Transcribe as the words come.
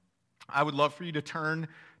I would love for you to turn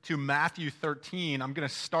to Matthew 13. I'm going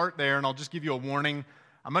to start there, and I'll just give you a warning.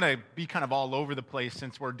 I'm going to be kind of all over the place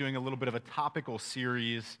since we're doing a little bit of a topical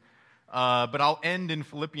series, but I'll end in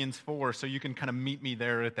Philippians 4, so you can kind of meet me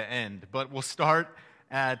there at the end. But we'll start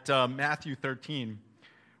at Matthew 13.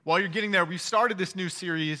 While you're getting there, we started this new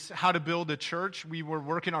series, How to Build a Church. We were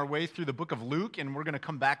working our way through the book of Luke, and we're going to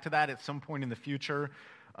come back to that at some point in the future.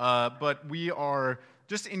 But we are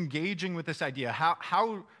just engaging with this idea.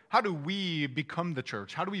 How do we become the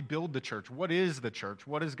church? How do we build the church? What is the church?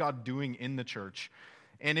 What is God doing in the church?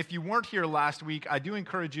 And if you weren't here last week, I do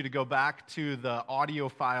encourage you to go back to the audio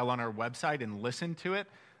file on our website and listen to it.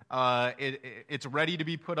 It's ready to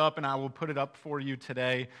be put up, and I will put it up for you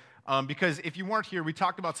today. Because if you weren't here, we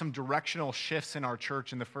talked about some directional shifts in our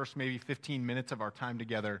church in the first maybe 15 minutes of our time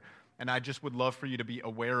together, and I just would love for you to be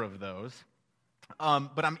aware of those.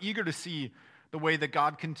 But I'm eager to see the way that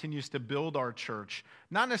God continues to build our church,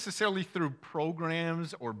 not necessarily through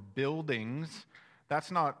programs or buildings.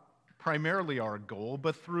 That's not primarily our goal,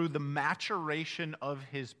 but through the maturation of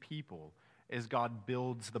his people as God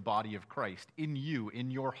builds the body of Christ in you, in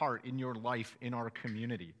your heart, in your life, in our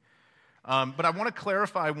community. But I want to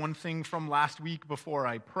clarify one thing from last week before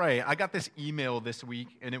I pray. I got this email this week,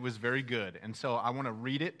 and it was very good. And so I want to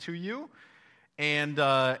read it to you and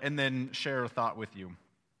then share a thought with you.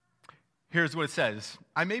 Here's what it says.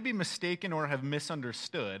 I may be mistaken or have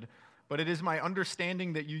misunderstood, but it is my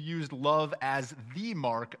understanding that you used love as the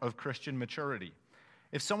mark of Christian maturity.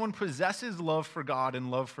 If someone possesses love for God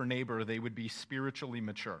and love for neighbor, they would be spiritually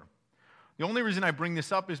mature. The only reason I bring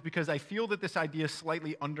this up is because I feel that this idea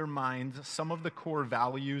slightly undermines some of the core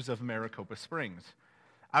values of Maricopa Springs.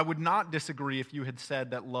 I would not disagree if you had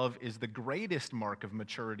said that love is the greatest mark of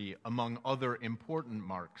maturity among other important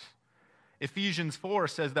marks. Ephesians 4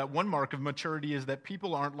 says that one mark of maturity is that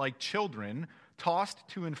people aren't like children, tossed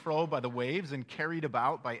to and fro by the waves and carried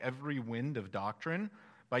about by every wind of doctrine,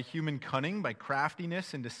 by human cunning, by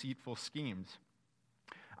craftiness and deceitful schemes.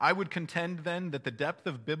 I would contend then that the depth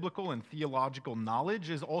of biblical and theological knowledge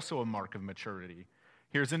is also a mark of maturity.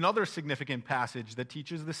 Here's another significant passage that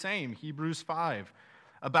teaches the same, Hebrews 5.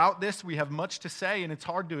 About this we have much to say, and it's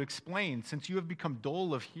hard to explain, since you have become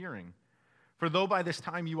dull of hearing. For though by this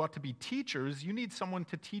time you ought to be teachers, you need someone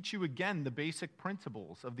to teach you again the basic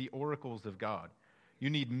principles of the oracles of God.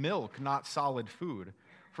 You need milk, not solid food.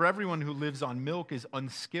 For everyone who lives on milk is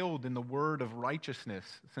unskilled in the word of righteousness,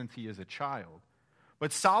 since he is a child.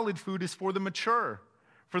 But solid food is for the mature,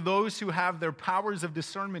 for those who have their powers of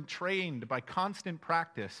discernment trained by constant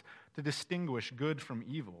practice to distinguish good from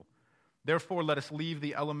evil. Therefore, let us leave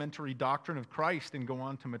the elementary doctrine of Christ and go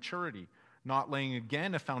on to maturity, not laying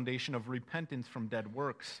again a foundation of repentance from dead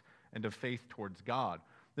works and of faith towards God.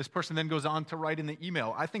 This person then goes on to write in the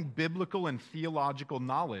email, I think biblical and theological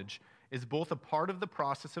knowledge is both a part of the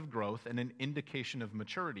process of growth and an indication of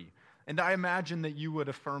maturity. And I imagine that you would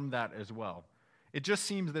affirm that as well. It just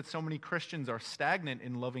seems that so many Christians are stagnant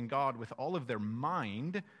in loving God with all of their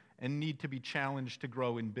mind and need to be challenged to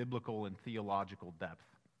grow in biblical and theological depth.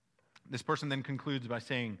 This person then concludes by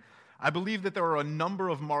saying, I believe that there are a number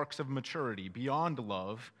of marks of maturity beyond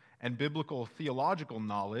love and biblical theological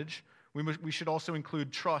knowledge. We should also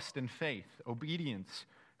include trust and faith, obedience,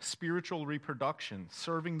 spiritual reproduction,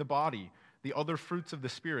 serving the body, the other fruits of the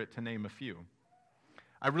Spirit, to name a few.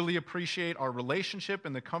 I really appreciate our relationship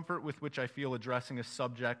and the comfort with which I feel addressing a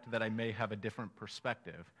subject that I may have a different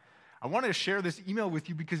perspective. I wanted to share this email with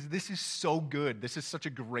you because this is so good. This is such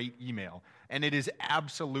a great email, and it is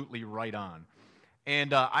absolutely right on.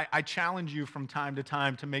 And I challenge you from time to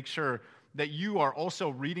time to make sure that you are also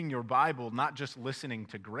reading your Bible, not just listening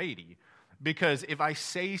to Grady. Because if I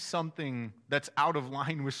say something that's out of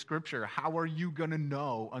line with Scripture, how are you going to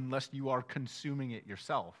know unless you are consuming it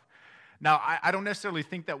yourself? Now, I don't necessarily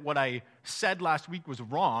think that what I said last week was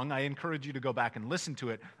wrong. I encourage you to go back and listen to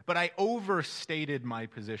it. But I overstated my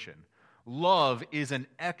position. Love is an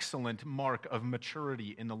excellent mark of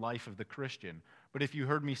maturity in the life of the Christian. But if you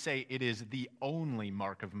heard me say it is the only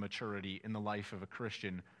mark of maturity in the life of a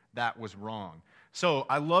Christian, that was wrong. So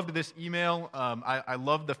I loved this email. I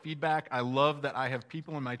love the feedback. I love that I have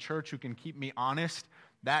people in my church who can keep me honest.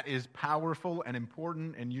 That is powerful and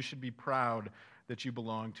important, and you should be proud that you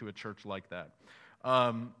belong to a church like that.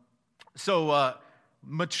 Love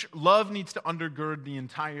needs to undergird the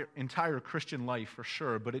entire Christian life for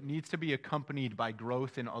sure, but it needs to be accompanied by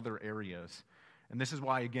growth in other areas. And this is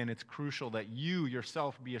why, again, it's crucial that you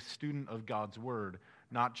yourself be a student of God's word,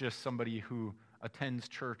 not just somebody who attends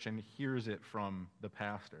church and hears it from the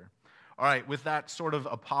pastor. All right, with that sort of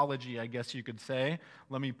apology, I guess you could say,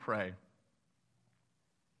 let me pray.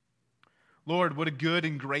 Lord, what a good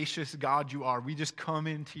and gracious God you are. We just come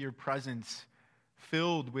into your presence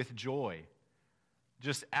filled with joy,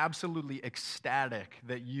 just absolutely ecstatic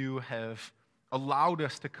that you have allowed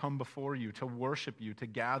us to come before you, to worship you, to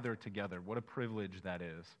gather together. What a privilege that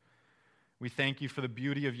is. We thank you for the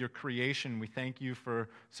beauty of your creation. We thank you for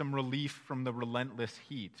some relief from the relentless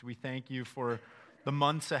heat. We thank you for the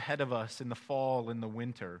months ahead of us in the fall and the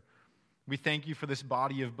winter. We thank you for this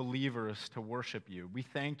body of believers to worship you. We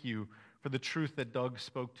thank you for the truth that Doug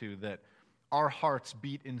spoke to, that our hearts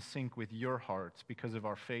beat in sync with your hearts because of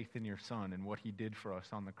our faith in your Son and what he did for us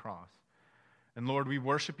on the cross. And Lord, we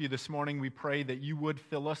worship you this morning. We pray that you would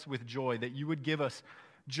fill us with joy, that you would give us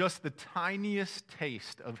just the tiniest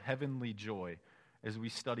taste of heavenly joy as we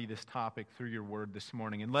study this topic through your word this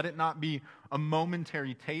morning. And let it not be a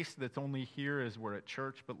momentary taste that's only here as we're at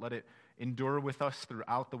church, but let it endure with us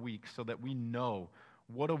throughout the week so that we know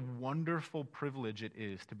what a wonderful privilege it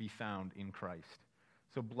is to be found in Christ.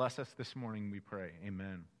 So bless us this morning, we pray.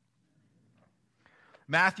 Amen.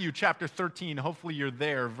 Matthew chapter 13, hopefully you're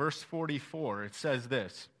there, verse 44, it says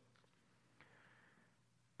this: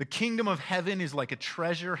 "The kingdom of heaven is like a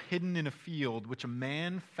treasure hidden in a field, which a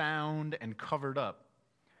man found and covered up.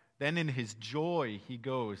 Then in his joy he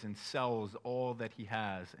goes and sells all that he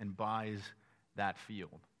has and buys that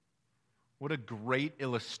field." What a great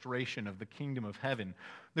illustration of the kingdom of heaven.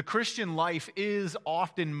 The Christian life is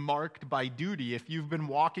often marked by duty. If you've been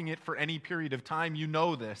walking it for any period of time, you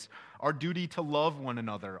know this. Our duty to love one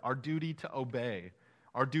another, our duty to obey,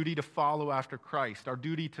 our duty to follow after Christ, our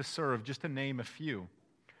duty to serve, just to name a few.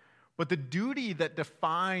 But the duty that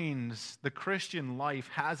defines the Christian life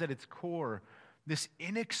has at its core this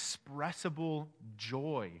inexpressible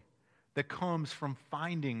joy that comes from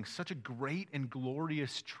finding such a great and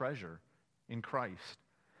glorious treasure in Christ.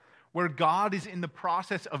 Where God is in the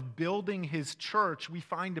process of building his church, we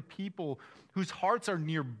find a people whose hearts are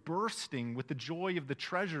near bursting with the joy of the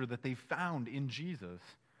treasure that they found in Jesus.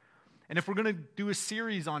 And if we're going to do a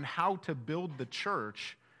series on how to build the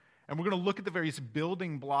church, and we're going to look at the various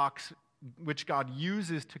building blocks which God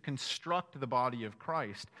uses to construct the body of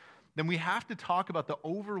Christ, then we have to talk about the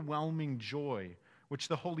overwhelming joy which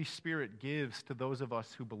the Holy Spirit gives to those of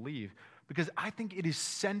us who believe, because I think it is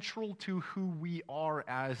central to who we are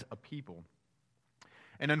as a people.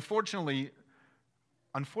 And unfortunately,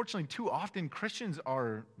 too often Christians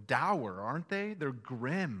are dour, aren't they? They're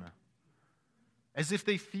grim. As if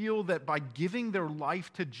they feel that by giving their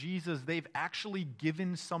life to Jesus, they've actually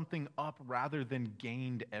given something up rather than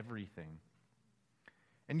gained everything.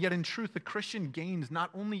 And yet, in truth, the Christian gains not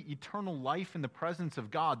only eternal life in the presence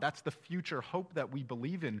of God, that's the future hope that we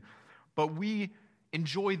believe in, but we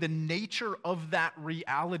enjoy the nature of that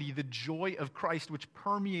reality, the joy of Christ, which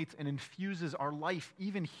permeates and infuses our life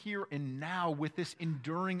even here and now with this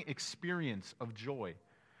enduring experience of joy.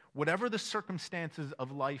 Whatever the circumstances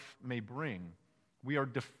of life may bring, we are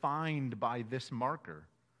defined by this marker.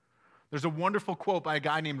 There's a wonderful quote by a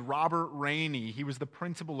guy named Robert Rainey. He was the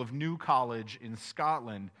principal of New College in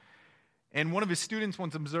Scotland. And one of his students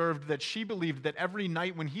once observed that she believed that every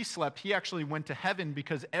night when he slept, he actually went to heaven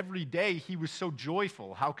because every day he was so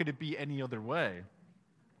joyful. How could it be any other way?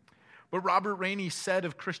 But Robert Rainey said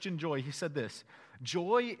of Christian joy, he said this: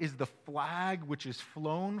 "Joy is the flag which is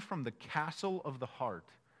flown from the castle of the heart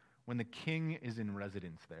when the king is in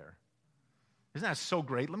residence there." Isn't that so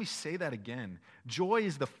great? Let me say that again. Joy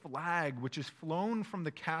is the flag which is flown from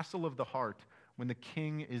the castle of the heart when the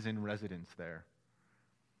king is in residence there.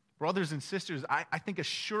 Brothers and sisters, I think a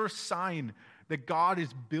sure sign that God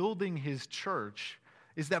is building his church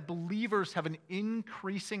is that believers have an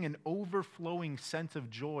increasing and overflowing sense of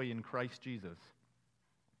joy in Christ Jesus.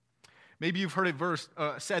 Maybe you've heard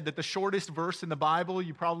it said that the shortest verse in the Bible,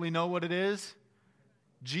 you probably know what it is.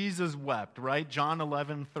 Jesus wept, right? John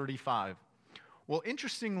 11:35. Well,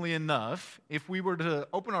 interestingly enough, if we were to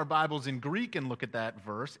open our Bibles in Greek and look at that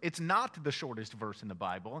verse, it's not the shortest verse in the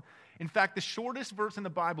Bible. In fact, the shortest verse in the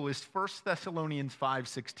Bible is 1 Thessalonians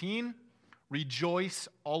 5:16, "Rejoice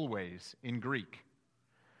always," in Greek.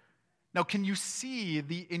 Now, can you see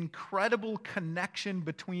the incredible connection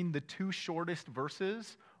between the two shortest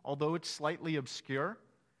verses, although it's slightly obscure?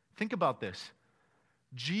 Think about this.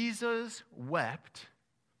 Jesus wept,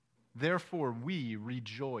 therefore we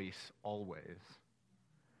rejoice always.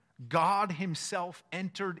 God himself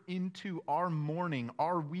entered into our mourning,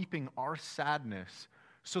 our weeping, our sadness,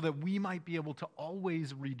 so that we might be able to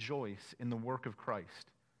always rejoice in the work of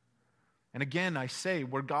Christ. And again, I say,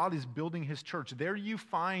 where God is building his church, there you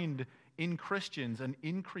find in Christians an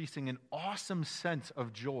increasing and awesome sense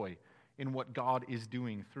of joy in what God is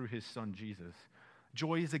doing through his Son Jesus.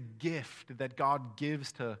 Joy is a gift that God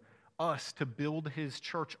gives to us to build his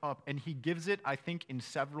church up, and he gives it, I think, in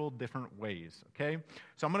several different ways, okay?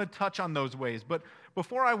 So I'm going to touch on those ways, but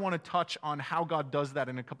before I want to touch on how God does that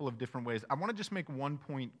in a couple of different ways, I want to just make one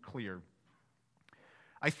point clear.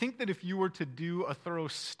 I think that if you were to do a thorough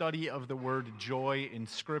study of the word joy in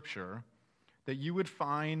Scripture, that you would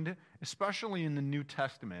find, especially in the New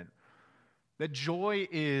Testament, that joy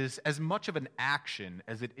is as much of an action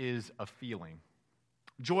as it is a feeling.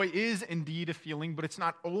 Joy is indeed a feeling, but it's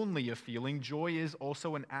not only a feeling. Joy is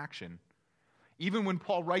also an action. Even when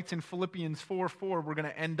Paul writes in Philippians 4:4, we're going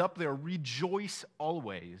to end up there, rejoice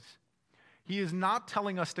always. He is not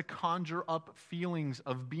telling us to conjure up feelings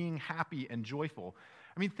of being happy and joyful.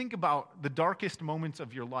 I mean, think about the darkest moments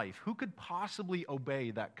of your life. Who could possibly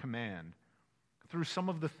obey that command through some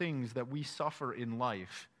of the things that we suffer in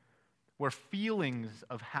life where feelings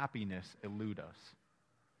of happiness elude us?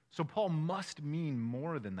 So Paul must mean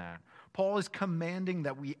more than that. Paul is commanding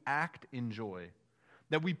that we act in joy,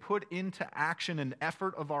 that we put into action an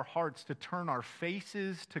effort of our hearts to turn our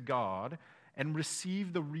faces to God and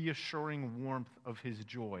receive the reassuring warmth of his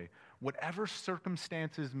joy, whatever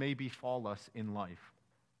circumstances may befall us in life.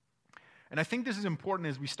 And I think this is important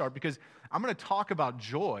as we start because I'm going to talk about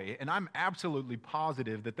joy, and I'm absolutely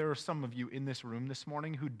positive that there are some of you in this room this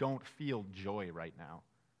morning who don't feel joy right now.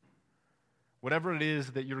 Whatever it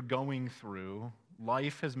is that you're going through,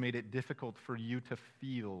 life has made it difficult for you to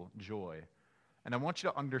feel joy. And I want you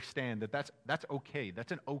to understand that that's okay.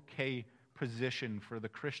 That's an okay position for the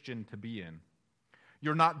Christian to be in.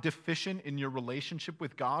 You're not deficient in your relationship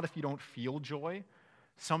with God if you don't feel joy.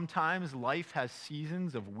 Sometimes life has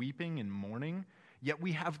seasons of weeping and mourning, yet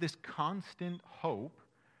we have this constant hope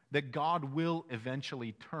that God will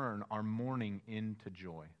eventually turn our mourning into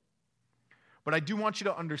joy. But I do want you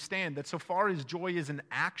to understand that so far as joy is an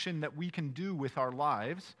action that we can do with our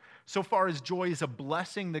lives, so far as joy is a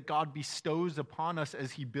blessing that God bestows upon us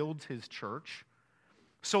as he builds his church,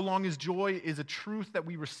 so long as joy is a truth that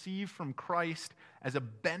we receive from Christ as a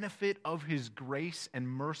benefit of his grace and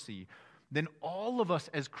mercy, then all of us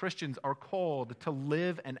as Christians are called to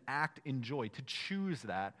live and act in joy, to choose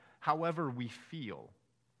that however we feel.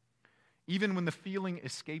 Even when the feeling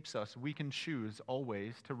escapes us, we can choose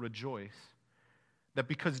always to rejoice. That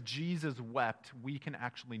because Jesus wept, we can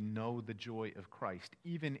actually know the joy of Christ,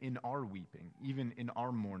 even in our weeping, even in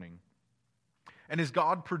our mourning. And as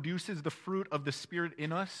God produces the fruit of the Spirit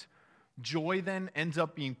in us, joy then ends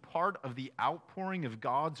up being part of the outpouring of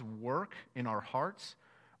God's work in our hearts.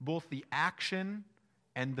 Both the action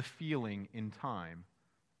and the feeling in time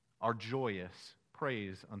are joyous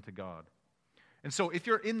praise unto God. And so if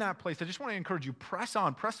you're in that place, I just want to encourage you, press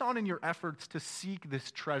on in your efforts to seek this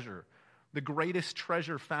treasure, the greatest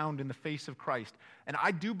treasure found in the face of Christ. And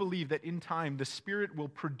I do believe that in time, the Spirit will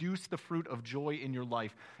produce the fruit of joy in your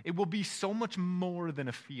life. It will be so much more than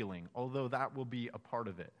a feeling, although that will be a part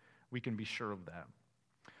of it. We can be sure of that.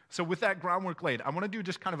 So with that groundwork laid, I want to do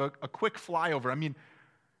just kind of a quick flyover. I mean,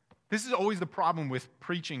 this is always the problem with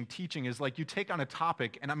preaching, teaching, is like you take on a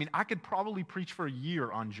topic, and I mean, I could probably preach for a year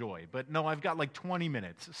on joy, but no, I've got like 20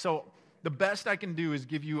 minutes. So the best I can do is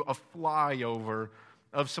give you a flyover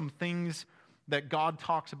of some things that God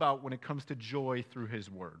talks about when it comes to joy through his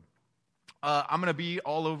word. I'm going to be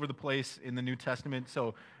all over the place in the New Testament,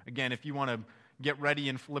 so again, if you want to get ready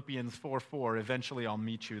in Philippians 4:4, eventually I'll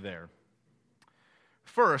meet you there.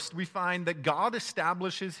 First, we find that God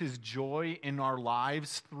establishes his joy in our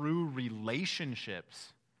lives through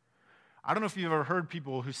relationships. I don't know if you've ever heard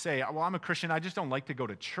people who say, well, I'm a Christian, I just don't like to go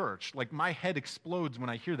to church. Like, my head explodes when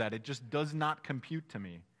I hear that. It just does not compute to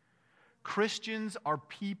me. Christians are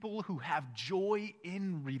people who have joy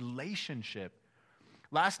in relationship.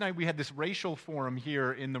 Last night we had this racial forum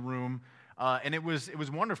here in the room, and it was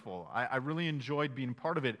wonderful. I really enjoyed being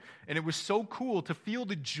part of it. And it was so cool to feel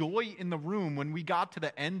the joy in the room when we got to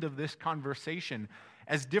the end of this conversation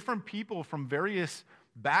as different people from various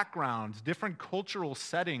backgrounds, different cultural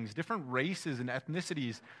settings, different races and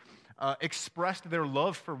ethnicities expressed their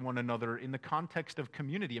love for one another in the context of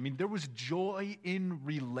community. I mean, there was joy in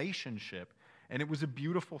relationship, and it was a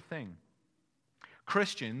beautiful thing.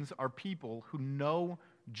 Christians are people who know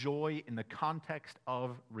joy in the context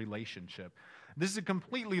of relationship. This is a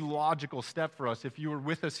completely logical step for us. If you were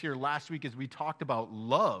with us here last week as we talked about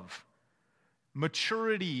love,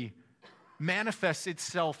 maturity manifests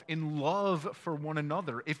itself in love for one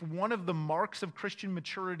another. If one of the marks of Christian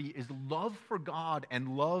maturity is love for God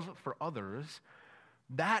and love for others,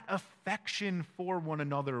 that affection for one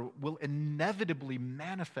another will inevitably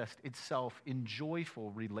manifest itself in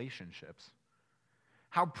joyful relationships.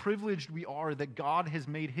 How privileged we are that God has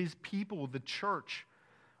made his people, the church,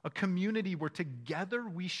 a community where together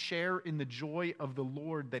we share in the joy of the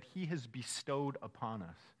Lord that he has bestowed upon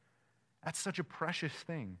us. That's such a precious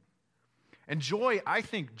thing. And joy, I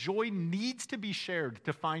think, joy needs to be shared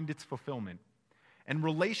to find its fulfillment. And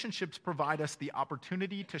relationships provide us the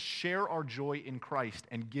opportunity to share our joy in Christ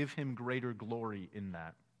and give him greater glory in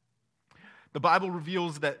that. The Bible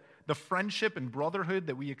reveals that the friendship and brotherhood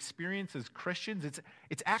that we experience as Christians,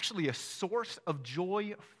 it's actually a source of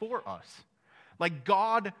joy for us. Like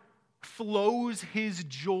God flows his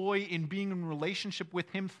joy in being in relationship with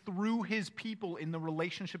him through his people in the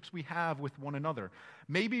relationships we have with one another.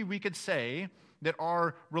 Maybe we could say that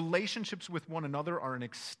our relationships with one another are an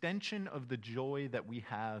extension of the joy that we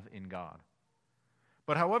have in God.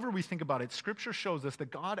 But however we think about it, Scripture shows us that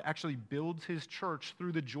God actually builds his church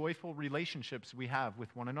through the joyful relationships we have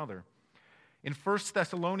with one another. In 1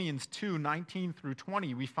 Thessalonians 2, 19 through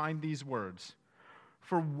 20, we find these words,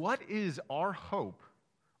 "For what is our hope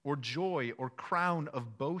or joy or crown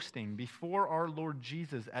of boasting before our Lord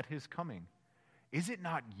Jesus at his coming? Is it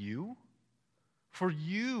not you? For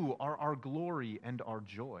you are our glory and our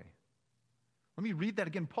joy." Let me read that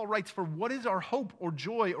again. Paul writes, "For what is our hope or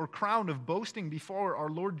joy or crown of boasting before our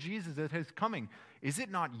Lord Jesus at his coming? Is it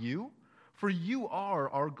not you? For you are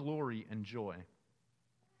our glory and joy."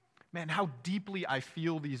 Man, how deeply I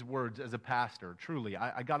feel these words as a pastor, truly.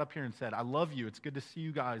 I got up here and said, I love you. It's good to see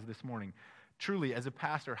you guys this morning. Truly, as a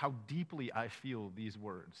pastor, how deeply I feel these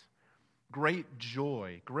words. Great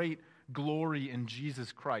joy, great glory in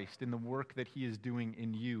Jesus Christ, in the work that he is doing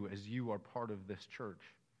in you as you are part of this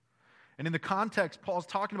church. And in the context, Paul's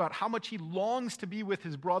talking about how much he longs to be with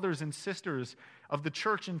his brothers and sisters of the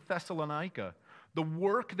church in Thessalonica. The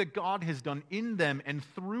work that God has done in them and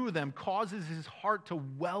through them causes his heart to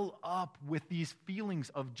well up with these feelings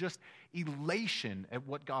of just elation at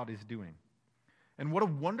what God is doing. And what a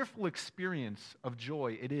wonderful experience of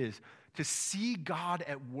joy it is to see God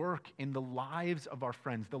at work in the lives of our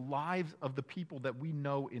friends, the lives of the people that we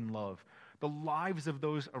know and love, the lives of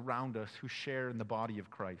those around us who share in the body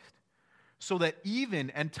of Christ. So that even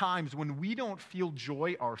at times when we don't feel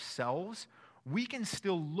joy ourselves, we can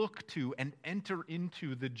still look to and enter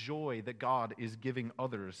into the joy that God is giving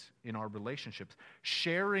others in our relationships,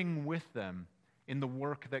 sharing with them in the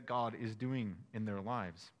work that God is doing in their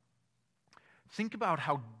lives. Think about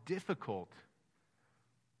how difficult,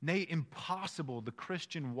 nay, impossible the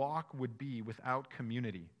Christian walk would be without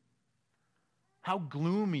community. How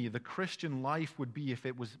gloomy the Christian life would be if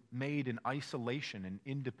it was made in isolation and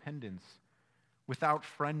independence, without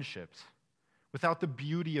friendships, without the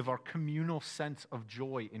beauty of our communal sense of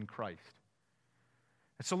joy in Christ.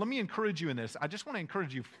 And so let me encourage you in this. I just want to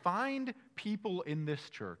encourage you, find people in this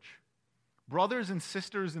church, brothers and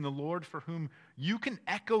sisters in the Lord for whom you can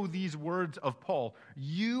echo these words of Paul.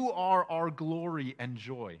 You are our glory and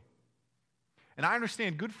joy. And I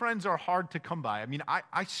understand good friends are hard to come by. I mean,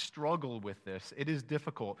 I struggle with this. It is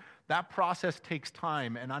difficult. That process takes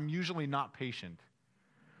time, and I'm usually not patient.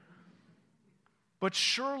 But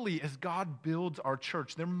surely, as God builds our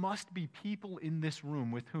church, there must be people in this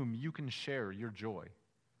room with whom you can share your joy.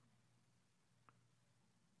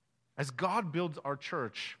 As God builds our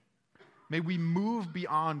church, may we move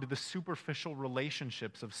beyond the superficial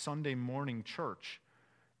relationships of Sunday morning church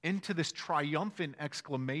into this triumphant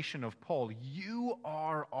exclamation of Paul, "You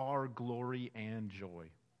are our glory and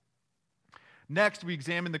joy." Next, we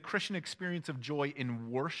examine the Christian experience of joy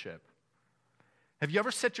in worship. Have you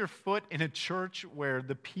ever set your foot in a church where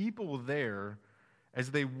the people there,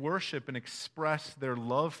 as they worship and express their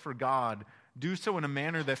love for God, do so in a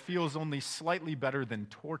manner that feels only slightly better than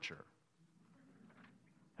torture?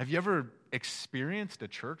 Have you ever experienced a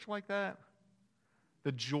church like that?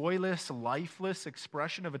 The joyless, lifeless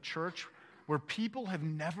expression of a church where people have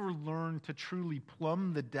never learned to truly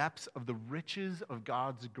plumb the depths of the riches of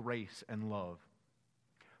God's grace and love,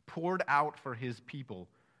 poured out for his people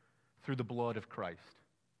through the blood of Christ.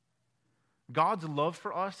 God's love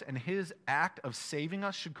for us and his act of saving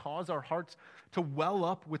us should cause our hearts to well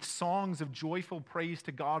up with songs of joyful praise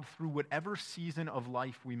to God through whatever season of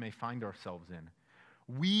life we may find ourselves in.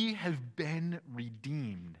 We have been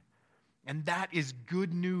redeemed, and that is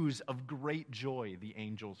good news of great joy, the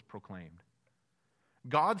angels proclaimed.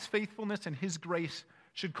 God's faithfulness and his grace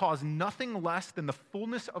should cause nothing less than the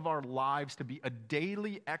fullness of our lives to be a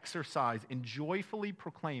daily exercise in joyfully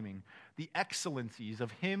proclaiming the excellencies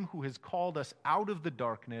of him who has called us out of the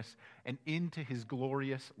darkness and into his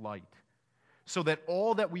glorious light, so that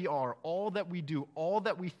all that we are, all that we do, all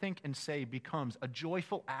that we think and say becomes a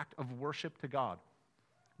joyful act of worship to God.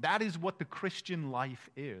 That is what the Christian life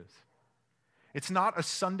is. It's not a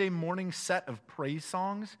Sunday morning set of praise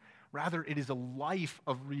songs. Rather, it is a life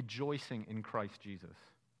of rejoicing in Christ Jesus.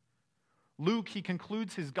 Luke, he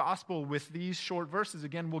concludes his gospel with these short verses.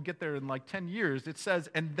 Again, we'll get there in like 10 years. It says,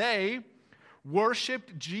 "And they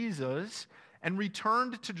worshiped Jesus and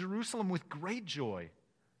returned to Jerusalem with great joy.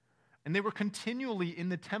 And they were continually in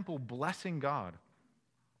the temple blessing God."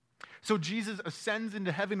 So Jesus ascends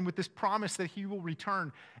into heaven with this promise that he will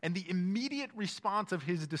return. And the immediate response of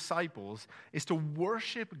his disciples is to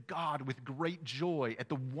worship God with great joy at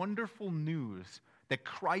the wonderful news that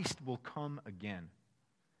Christ will come again.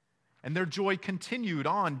 And their joy continued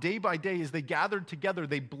on day by day as they gathered together.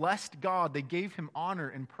 They blessed God. They gave him honor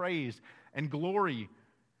and praise and glory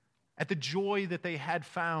at the joy that they had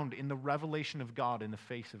found in the revelation of God in the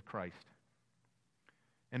face of Christ.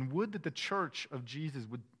 And would that the church of Jesus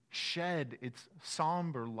would shed its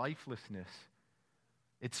somber lifelessness,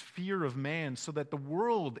 its fear of man, so that the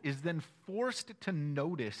world is then forced to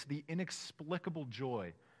notice the inexplicable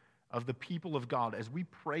joy of the people of God as we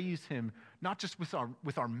praise him, not just with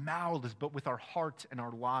our mouths, but with our hearts and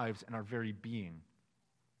our lives and our very being.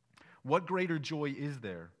 What greater joy is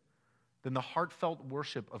there than the heartfelt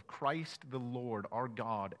worship of Christ the Lord, our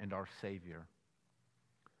God and our Savior?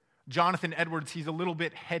 Jonathan Edwards, he's a little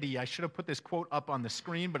bit heady. I should have put this quote up on the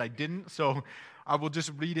screen, but I didn't, so I will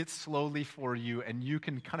just read it slowly for you, and you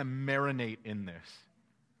can kind of marinate in this.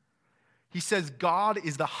 He says, "God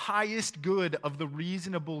is the highest good of the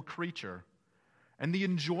reasonable creature, and the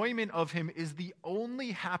enjoyment of him is the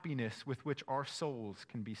only happiness with which our souls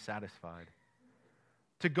can be satisfied.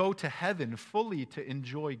 To go to heaven fully to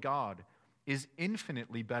enjoy God is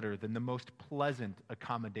infinitely better than the most pleasant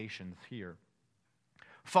accommodations here.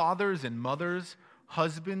 Fathers and mothers,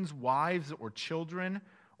 husbands, wives, or children,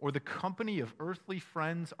 or the company of earthly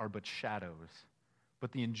friends are but shadows,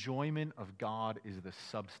 but the enjoyment of God is the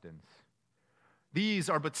substance. These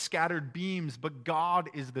are but scattered beams, but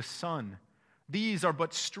God is the sun. These are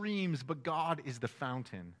but streams, but God is the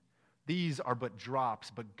fountain. These are but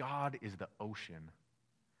drops, but God is the ocean."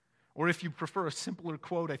 Or if you prefer a simpler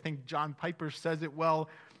quote, I think John Piper says it well,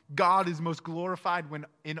 "God is most glorified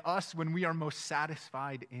in us when we are most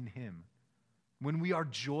satisfied in him. When we are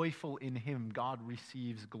joyful in him, God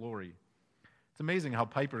receives glory." It's amazing how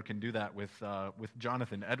Piper can do that with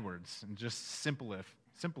Jonathan Edwards and just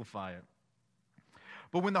simplify it.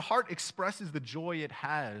 But when the heart expresses the joy it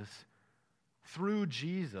has through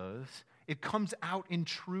Jesus, it comes out in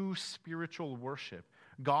true spiritual worship.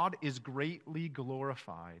 God is greatly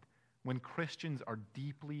glorified when Christians are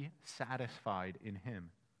deeply satisfied in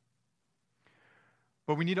him.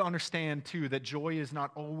 But we need to understand, too, that joy is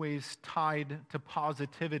not always tied to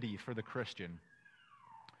positivity for the Christian.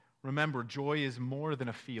 Remember, joy is more than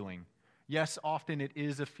a feeling. Yes, often it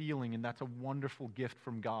is a feeling, and that's a wonderful gift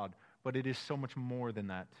from God, but it is so much more than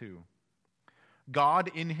that, too. God,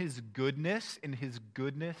 in his goodness,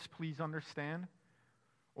 please understand,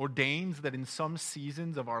 ordains that in some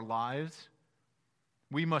seasons of our lives,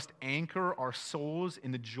 we must anchor our souls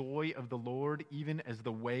in the joy of the Lord, even as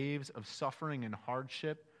the waves of suffering and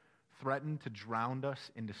hardship threaten to drown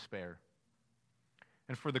us in despair.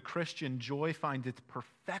 And for the Christian, joy finds its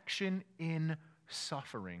perfection in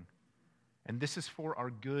suffering. And this is for our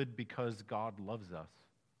good because God loves us.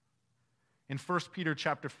 In 1 Peter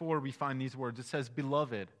chapter 4, we find these words. It says,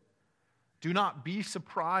 "Beloved, do not be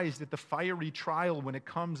surprised at the fiery trial when it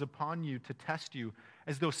comes upon you to test you,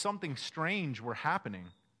 as though something strange were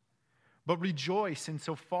happening. But rejoice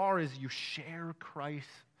insofar as you share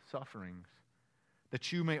Christ's sufferings,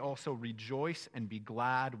 that you may also rejoice and be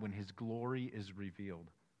glad when his glory is revealed."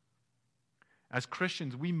 As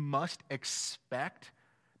Christians, we must expect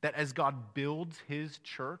that as God builds his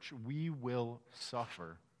church, we will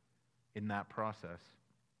suffer in that process.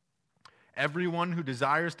 Everyone who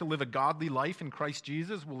desires to live a godly life in Christ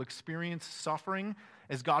Jesus will experience suffering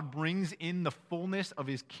as God brings in the fullness of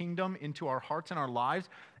his kingdom into our hearts and our lives,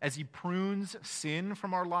 as he prunes sin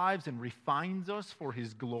from our lives and refines us for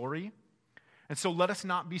his glory. And so let us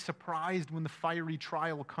not be surprised when the fiery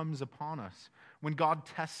trial comes upon us, when God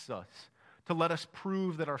tests us, to let us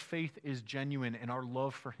prove that our faith is genuine and our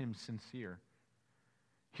love for him sincere.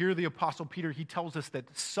 Here the Apostle Peter, he tells us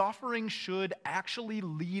that suffering should actually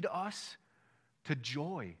lead us to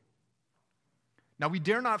joy. Now, we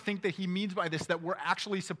dare not think that he means by this that we're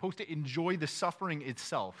actually supposed to enjoy the suffering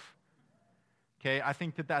itself. Okay, I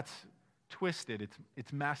think that that's twisted.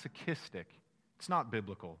 It's masochistic. It's not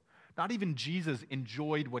biblical. Not even Jesus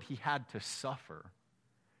enjoyed what he had to suffer.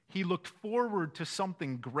 He looked forward to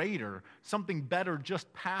something greater, something better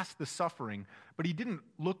just past the suffering, but he didn't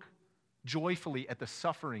look joyfully at the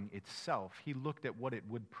suffering itself. He looked at what it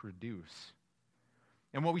would produce.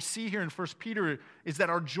 And what we see here in 1 Peter is that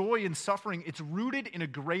our joy in suffering, it's rooted in a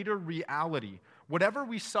greater reality. Whatever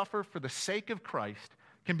we suffer for the sake of Christ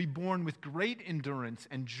can be borne with great endurance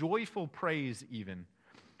and joyful praise even,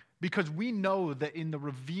 because we know that in the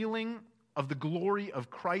revealing of the glory of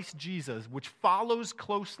Christ Jesus, which follows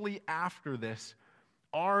closely after this,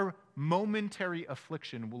 our momentary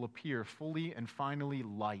affliction will appear fully and finally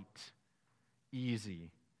light,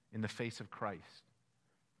 easy in the face of Christ.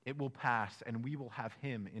 It will pass, and we will have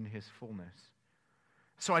him in his fullness.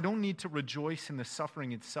 So I don't need to rejoice in the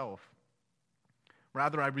suffering itself.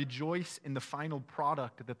 Rather, I rejoice in the final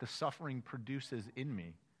product that the suffering produces in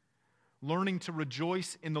me. Learning to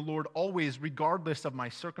rejoice in the Lord always, regardless of my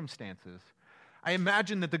circumstances. I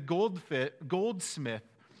imagine that the goldsmith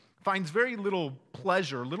finds very little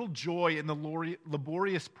pleasure, little joy in the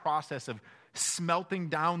laborious process of smelting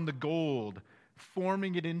down the gold,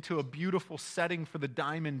 forming it into a beautiful setting for the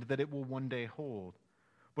diamond that it will one day hold.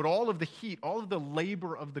 But all of the heat, all of the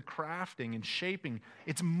labor of the crafting and shaping,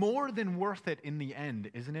 it's more than worth it in the end,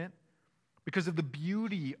 isn't it? Because of the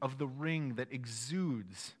beauty of the ring that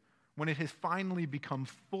exudes when it has finally become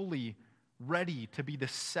fully ready to be the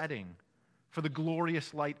setting for the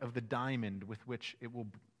glorious light of the diamond with which it will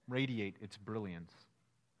radiate its brilliance.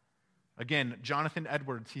 Again, Jonathan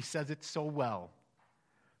Edwards, he says it so well.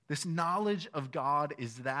 This knowledge of God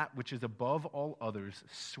is that which is above all others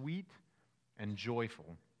sweet and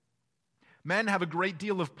joyful. Men have a great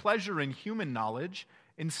deal of pleasure in human knowledge,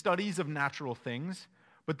 in studies of natural things,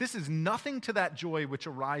 but this is nothing to that joy which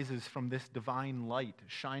arises from this divine light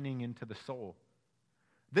shining into the soul.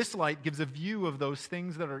 This light gives a view of those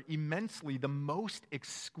things that are immensely, the most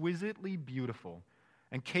exquisitely beautiful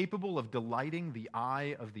and capable of delighting the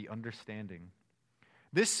eye of the understanding.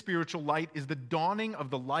 This spiritual light is the dawning of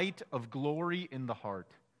the light of glory in the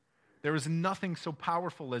heart. There is nothing so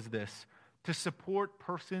powerful as this, to support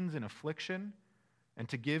persons in affliction and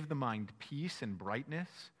to give the mind peace and brightness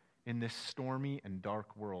in this stormy and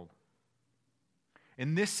dark world.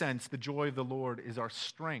 In this sense, the joy of the Lord is our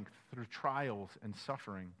strength through trials and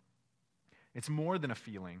suffering. It's more than a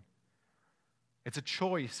feeling. It's a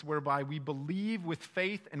choice whereby we believe with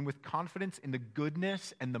faith and with confidence in the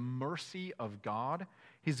goodness and the mercy of God,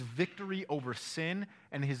 his victory over sin,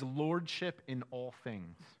 and his lordship in all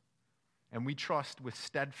things. And we trust with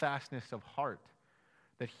steadfastness of heart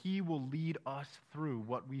that he will lead us through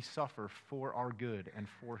what we suffer for our good and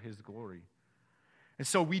for his glory. And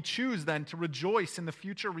so we choose then to rejoice in the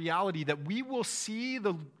future reality that we will see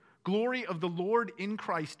the glory of the Lord in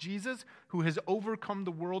Christ Jesus, who has overcome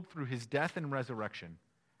the world through his death and resurrection.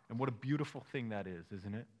 And what a beautiful thing that is,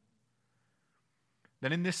 isn't it?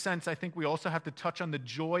 Then in this sense, I think we also have to touch on the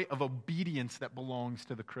joy of obedience that belongs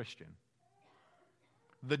to the Christian.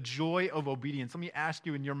 The joy of obedience. Let me ask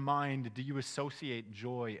you, in your mind, do you associate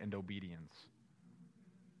joy and obedience?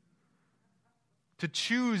 To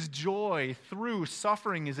choose joy through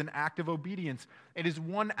suffering is an act of obedience. It is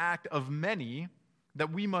one act of many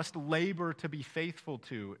that we must labor to be faithful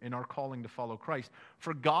to in our calling to follow Christ.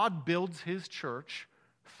 For God builds his church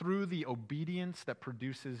through the obedience that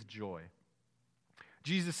produces joy.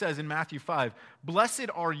 Jesus says in Matthew 5, "Blessed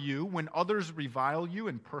are you when others revile you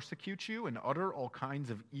and persecute you and utter all kinds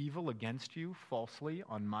of evil against you falsely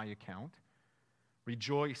on my account.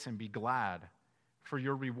 Rejoice and be glad, for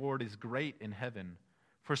your reward is great in heaven.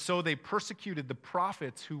 For so they persecuted the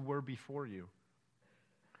prophets who were before you."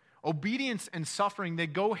 Obedience and suffering, they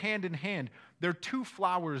go hand in hand. They're two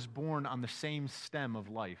flowers born on the same stem of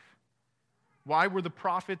life. Why were the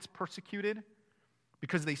prophets persecuted?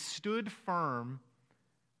 Because they stood firm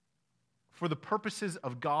for the purposes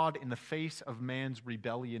of God in the face of man's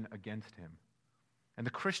rebellion against him. And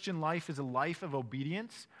the Christian life is a life of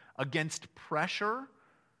obedience against pressure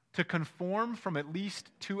to conform from at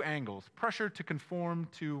least two angles. Pressure to conform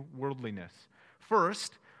to worldliness.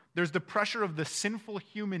 First, there's the pressure of the sinful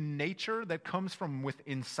human nature that comes from within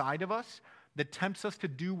inside of us that tempts us to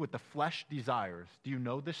do what the flesh desires. Do you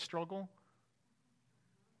know this struggle?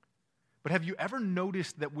 But have you ever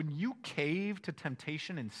noticed that when you cave to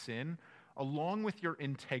temptation and sin, along with your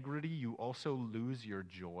integrity, you also lose your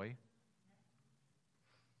joy?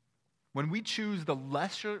 When we choose the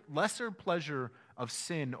lesser pleasure of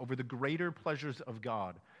sin over the greater pleasures of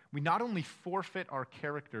God, we not only forfeit our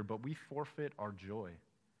character, but we forfeit our joy.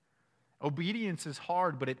 Obedience is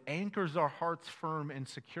hard, but it anchors our hearts firm and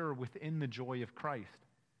secure within the joy of Christ.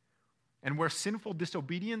 And where sinful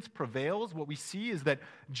disobedience prevails, what we see is that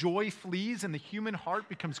joy flees and the human heart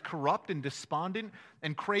becomes corrupt and despondent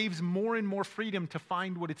and craves more and more freedom to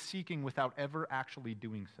find what it's seeking without ever actually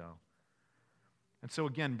doing so. And so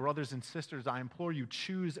again, brothers and sisters, I implore you,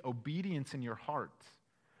 choose obedience in your hearts.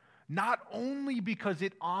 not only because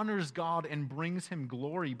it honors God and brings him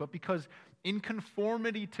glory, but because in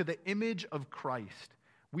conformity to the image of Christ,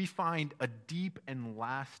 we find a deep and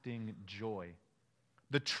lasting joy.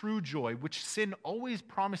 The true joy, which sin always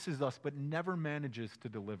promises us but never manages to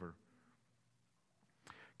deliver.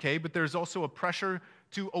 Okay, but there's also a pressure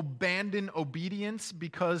to abandon obedience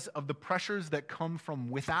because of the pressures that come from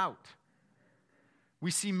without.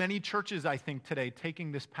 We see many churches, I think, today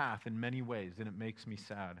taking this path in many ways, and it makes me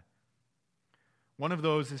sad. One of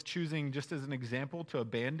those is choosing, just as an example, to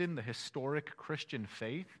abandon the historic Christian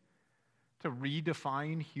faith, to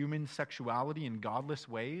redefine human sexuality in godless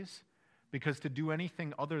ways, because to do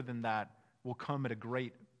anything other than that will come at a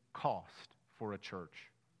great cost for a church.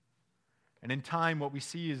 And in time, what we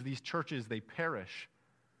see is these churches, they perish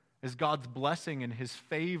as God's blessing and his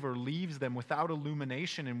favor leaves them without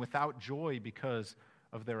illumination and without joy because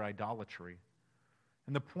of their idolatry.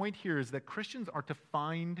 And the point here is that Christians are to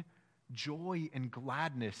find joy and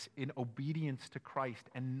gladness in obedience to Christ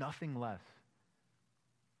and nothing less.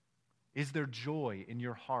 Is there joy in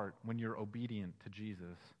your heart when you're obedient to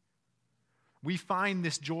Jesus? We find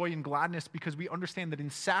this joy and gladness because we understand that in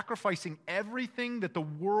sacrificing everything that the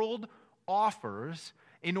world offers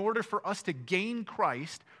in order for us to gain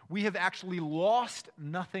Christ, we have actually lost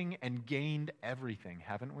nothing and gained everything,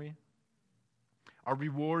 haven't we? Our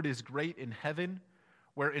reward is great in heaven,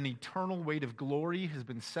 where an eternal weight of glory has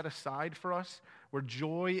been set aside for us, where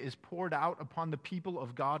joy is poured out upon the people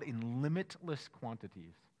of God in limitless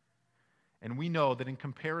quantities. And we know that in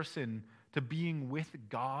comparison to being with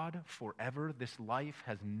God forever, this life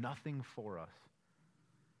has nothing for us.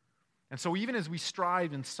 And so even as we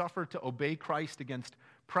strive and suffer to obey Christ against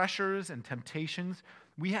pressures and temptations,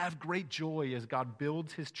 we have great joy as God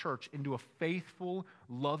builds his church into a faithful,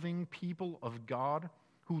 loving people of God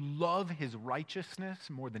who love his righteousness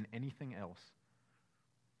more than anything else.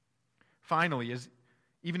 Finally,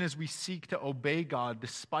 even as we seek to obey God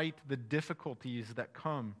despite the difficulties that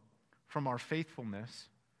come from our faithfulness,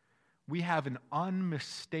 we have an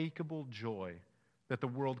unmistakable joy that the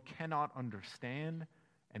world cannot understand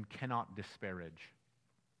and cannot disparage.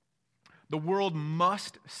 The world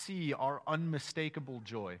must see our unmistakable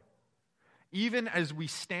joy. Even as we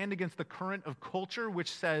stand against the current of culture which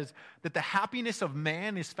says that the happiness of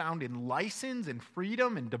man is found in license and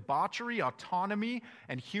freedom and debauchery, autonomy,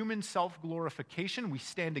 and human self-glorification, we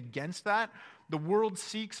stand against that. The world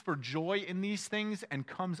seeks for joy in these things and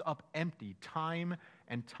comes up empty time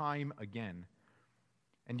and time again.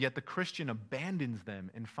 And yet the Christian abandons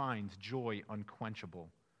them and finds joy unquenchable,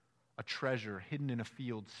 a treasure hidden in a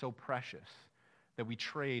field so precious that we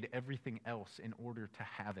trade everything else in order to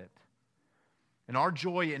have it. And our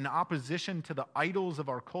joy in opposition to the idols of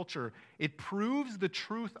our culture, it proves the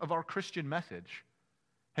truth of our Christian message.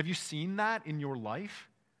 Have you seen that in your life?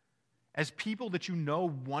 As people that you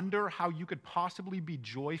know wonder how you could possibly be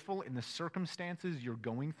joyful in the circumstances you're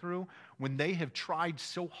going through when they have tried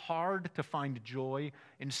so hard to find joy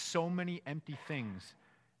in so many empty things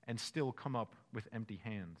and still come up with empty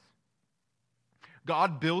hands.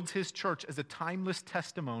 God builds his church as a timeless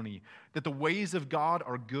testimony that the ways of God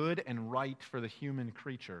are good and right for the human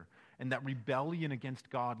creature, and that rebellion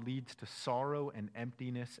against God leads to sorrow and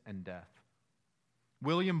emptiness and death.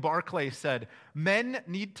 William Barclay said, "Men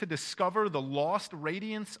need to discover the lost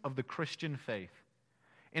radiance of the Christian faith.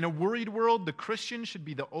 In a worried world, the Christian should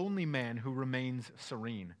be the only man who remains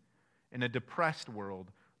serene. In a depressed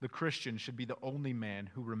world, the Christian should be the only man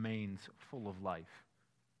who remains full of life."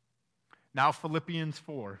 Now Philippians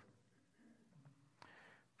 4.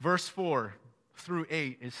 Verse 4 through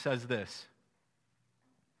 8, it says this: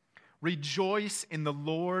 "Rejoice in the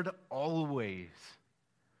Lord always.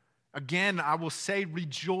 Again, I will say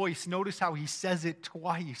rejoice." Notice how he says it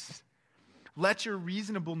twice. "Let your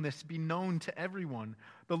reasonableness be known to everyone.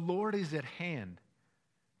 The Lord is at hand.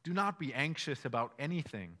 Do not be anxious about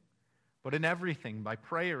anything, but in everything, by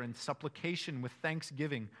prayer and supplication with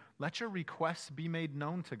thanksgiving, let your requests be made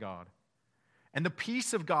known to God. And the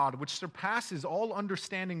peace of God, which surpasses all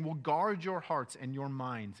understanding, will guard your hearts and your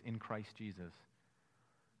minds in Christ Jesus.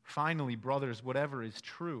 Finally, brothers, whatever is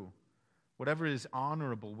true, whatever is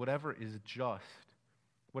honorable, whatever is just,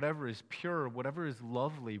 whatever is pure, whatever is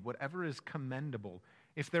lovely, whatever is commendable,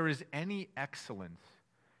 if there is any excellence,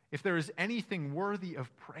 if there is anything worthy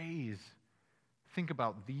of praise, think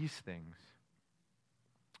about these things."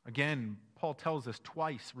 Again, Paul tells us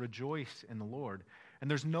twice, rejoice in the Lord. And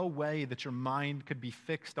there's no way that your mind could be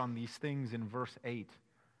fixed on these things in verse 8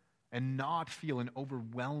 and not feel an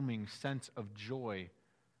overwhelming sense of joy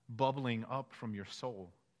bubbling up from your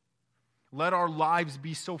soul. Let our lives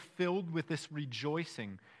be so filled with this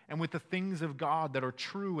rejoicing and with the things of God that are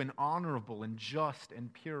true and honorable and just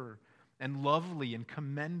and pure and lovely and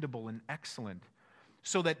commendable and excellent,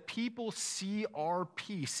 so that people see our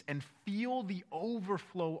peace and feel the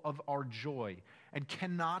overflow of our joy and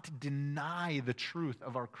cannot deny the truth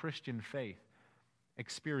of our Christian faith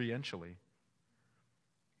experientially.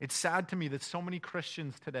 It's sad to me that so many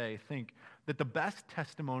Christians today think that the best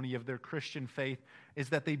testimony of their Christian faith is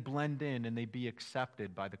that they blend in and they be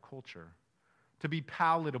accepted by the culture, to be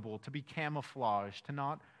palatable, to be camouflaged, to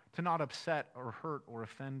not upset or hurt or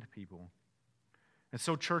offend people. And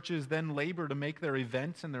so churches then labor to make their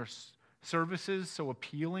events and their services so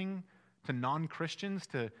appealing to non-Christians,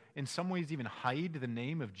 to in some ways even hide the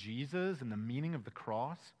name of Jesus and the meaning of the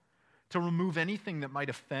cross, to remove anything that might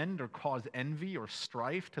offend or cause envy or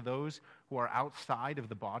strife to those who are outside of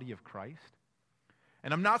the body of Christ.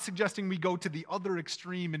 And I'm not suggesting we go to the other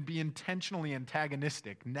extreme and be intentionally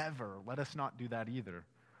antagonistic. Never. Let us not do that either.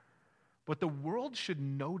 But the world should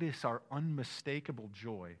notice our unmistakable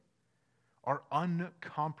joy, our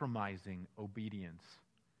uncompromising obedience,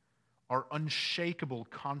 our unshakable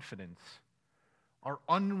confidence, our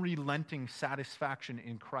unrelenting satisfaction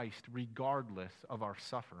in Christ regardless of our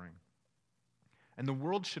suffering. And the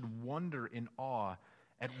world should wonder in awe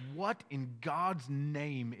at what in God's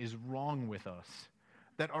name is wrong with us,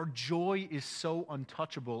 that our joy is so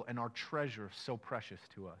untouchable and our treasure so precious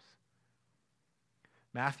to us.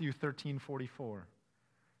 Matthew 13:44.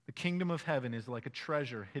 The kingdom of heaven is like a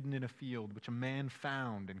treasure hidden in a field, which a man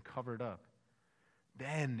found and covered up.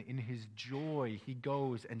 Then in his joy he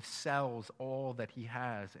goes and sells all that he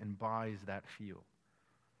has and buys that field.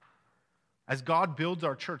 As God builds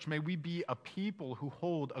our church, may we be a people who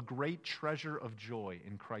hold a great treasure of joy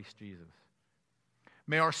in Christ Jesus.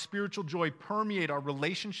 May our spiritual joy permeate our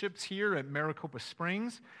relationships here at Maricopa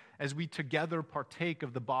Springs as we together partake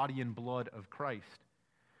of the body and blood of Christ.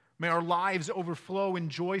 May our lives overflow in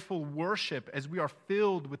joyful worship as we are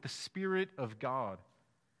filled with the Spirit of God.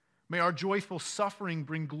 May our joyful suffering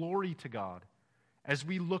bring glory to God as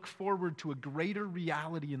we look forward to a greater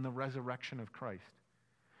reality in the resurrection of Christ.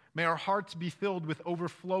 May our hearts be filled with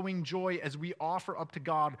overflowing joy as we offer up to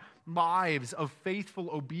God lives of faithful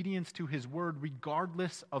obedience to His word,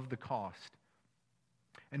 regardless of the cost.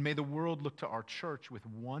 And may the world look to our church with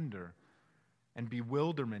wonder and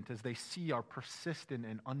bewilderment as they see our persistent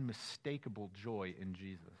and unmistakable joy in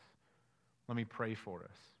Jesus. Let me pray for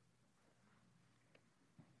us.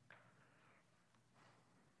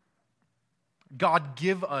 God,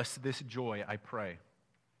 give us this joy, I pray.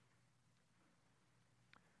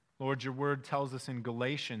 Lord, your word tells us in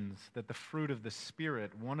Galatians that the fruit of the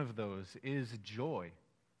Spirit, one of those, is joy.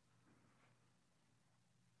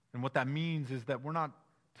 And what that means is that we're not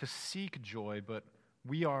to seek joy, but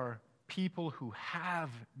we are people who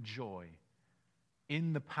have joy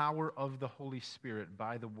in the power of the Holy Spirit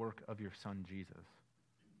by the work of your Son, Jesus.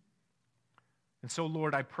 And so,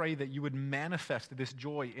 Lord, I pray that you would manifest this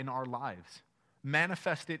joy in our lives.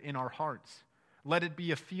 Manifest it in our hearts. Let it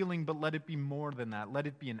be a feeling, but let it be more than that. Let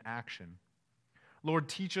it be an action. Lord,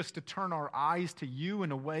 teach us to turn our eyes to you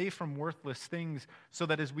and away from worthless things so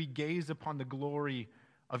that as we gaze upon the glory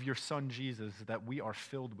of your Son, Jesus, that we are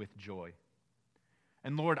filled with joy.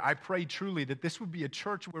 And Lord, I pray truly that this would be a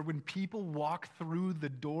church where when people walk through the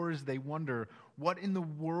doors, they wonder, what in the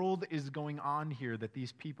world is going on here that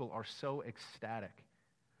these people are so ecstatic?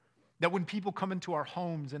 That when people come into our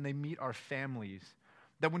homes and they meet our families,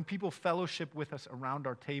 that when people fellowship with us around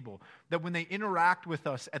our table, that when they interact with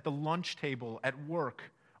us at the lunch table, at work,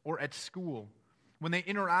 or at school, when they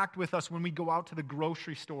interact with us when we go out to the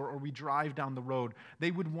grocery store or we drive down the road,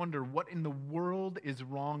 they would wonder what in the world is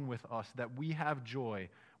wrong with us that we have joy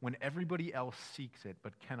when everybody else seeks it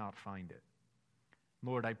but cannot find it.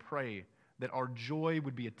 Lord, I pray that our joy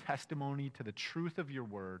would be a testimony to the truth of your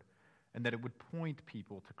word and that it would point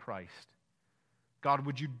people to Christ. God,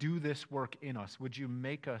 would you do this work in us? Would you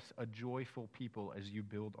make us a joyful people as you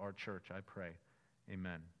build our church? I pray.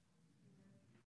 Amen.